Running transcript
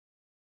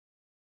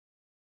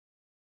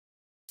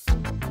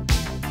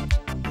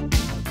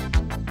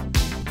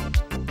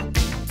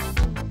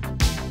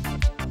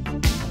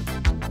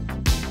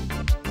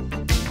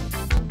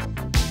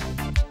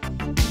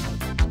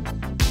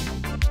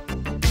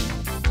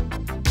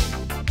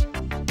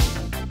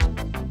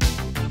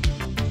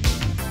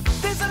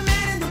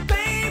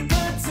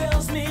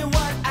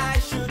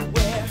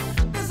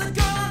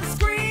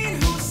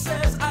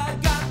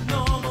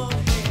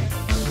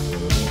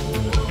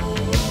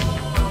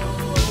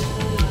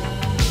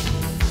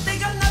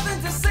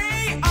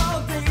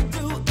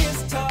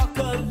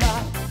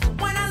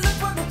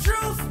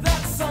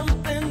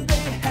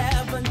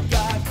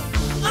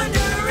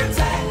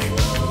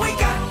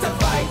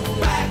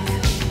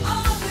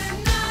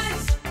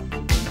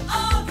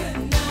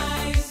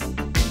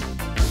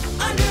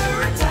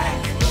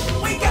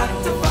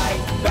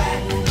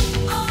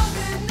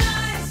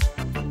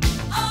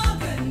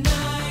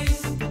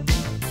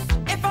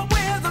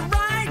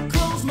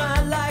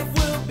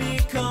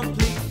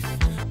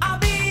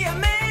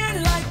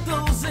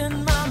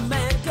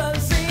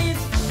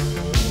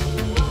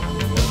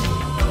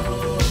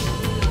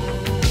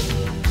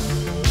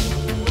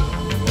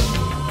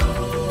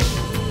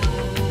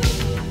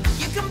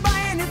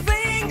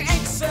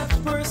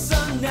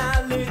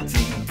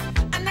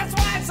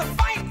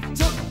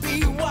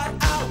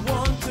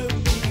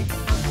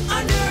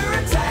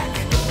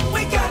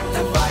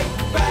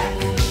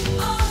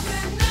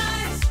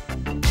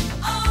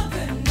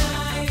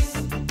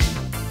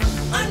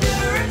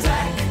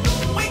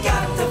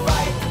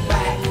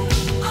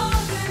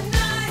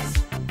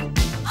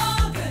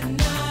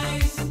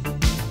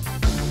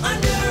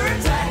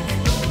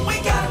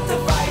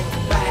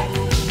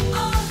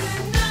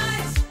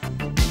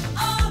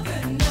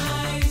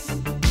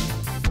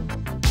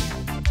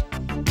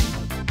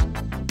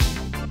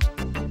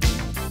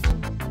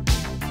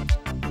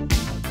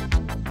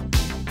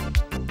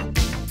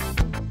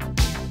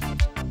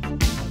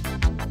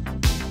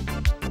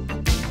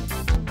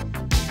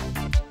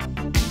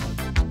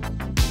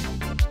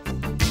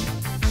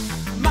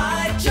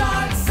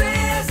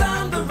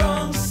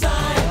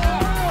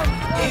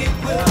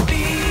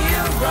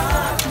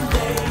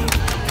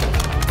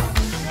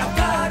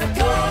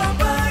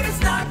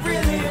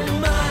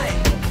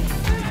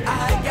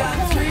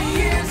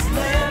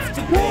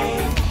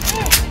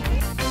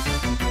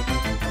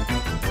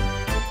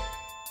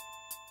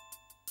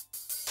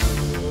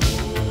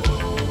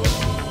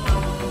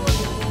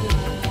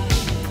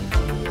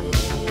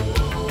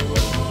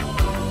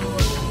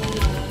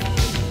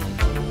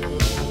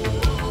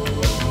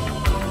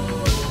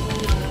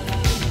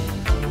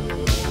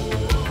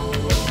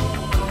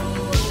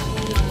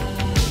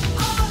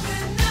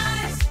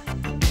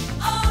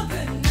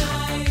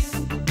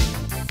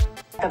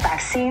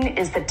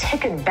is the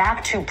ticket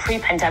back to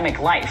pre-pandemic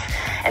life.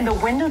 And the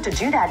window to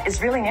do that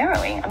is really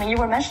narrowing. I mean, you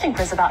were mentioning,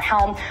 Chris, about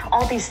how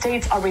all these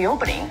states are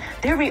reopening.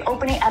 They're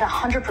reopening at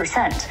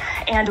 100%.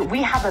 And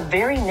we have a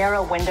very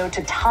narrow window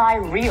to tie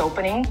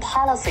reopening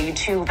policy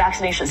to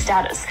vaccination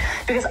status.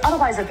 Because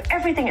otherwise, if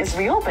everything is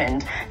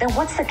reopened, then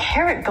what's the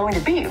carrot going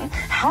to be?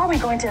 How are we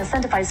going to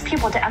incentivize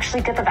people to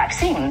actually get the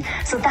vaccine?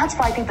 So that's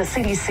why I think the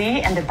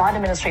CDC and the Biden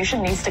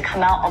administration needs to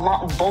come out a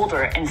lot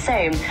bolder and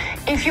say,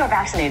 if you're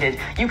vaccinated,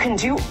 you can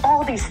do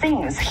all these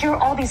things. Here are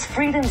all these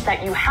freedoms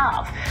that you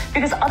have.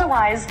 Because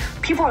otherwise,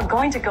 people are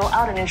going to go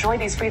out and enjoy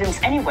these freedoms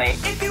anyway.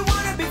 If you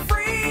want to be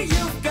free,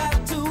 you've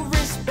got to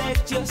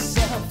respect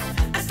yourself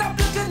and stop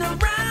looking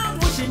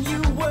around wishing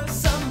you were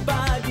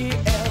somebody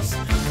else.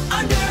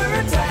 Under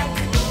attack,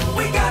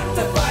 we got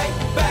to fight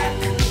back.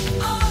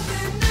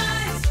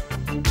 Organize,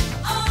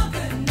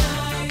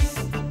 organize.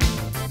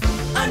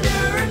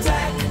 Under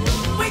attack,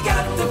 we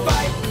got to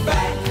fight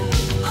back.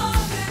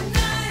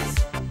 Organize,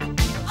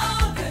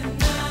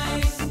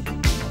 organize,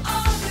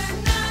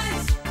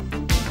 organize,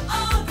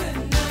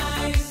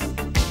 organize.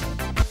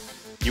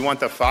 You want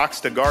the fox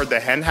to guard the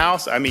hen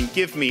house? I mean,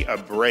 give me a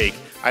break.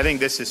 I think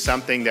this is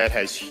something that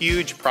has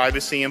huge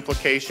privacy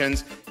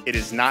implications. It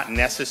is not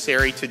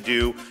necessary to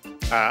do.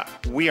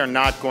 We are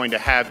not going to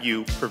have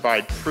you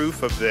provide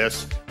proof of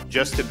this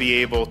just to be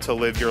able to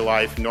live your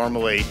life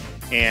normally.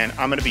 And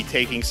I'm going to be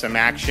taking some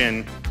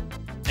action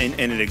in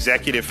an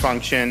executive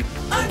function.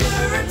 Under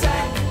attack.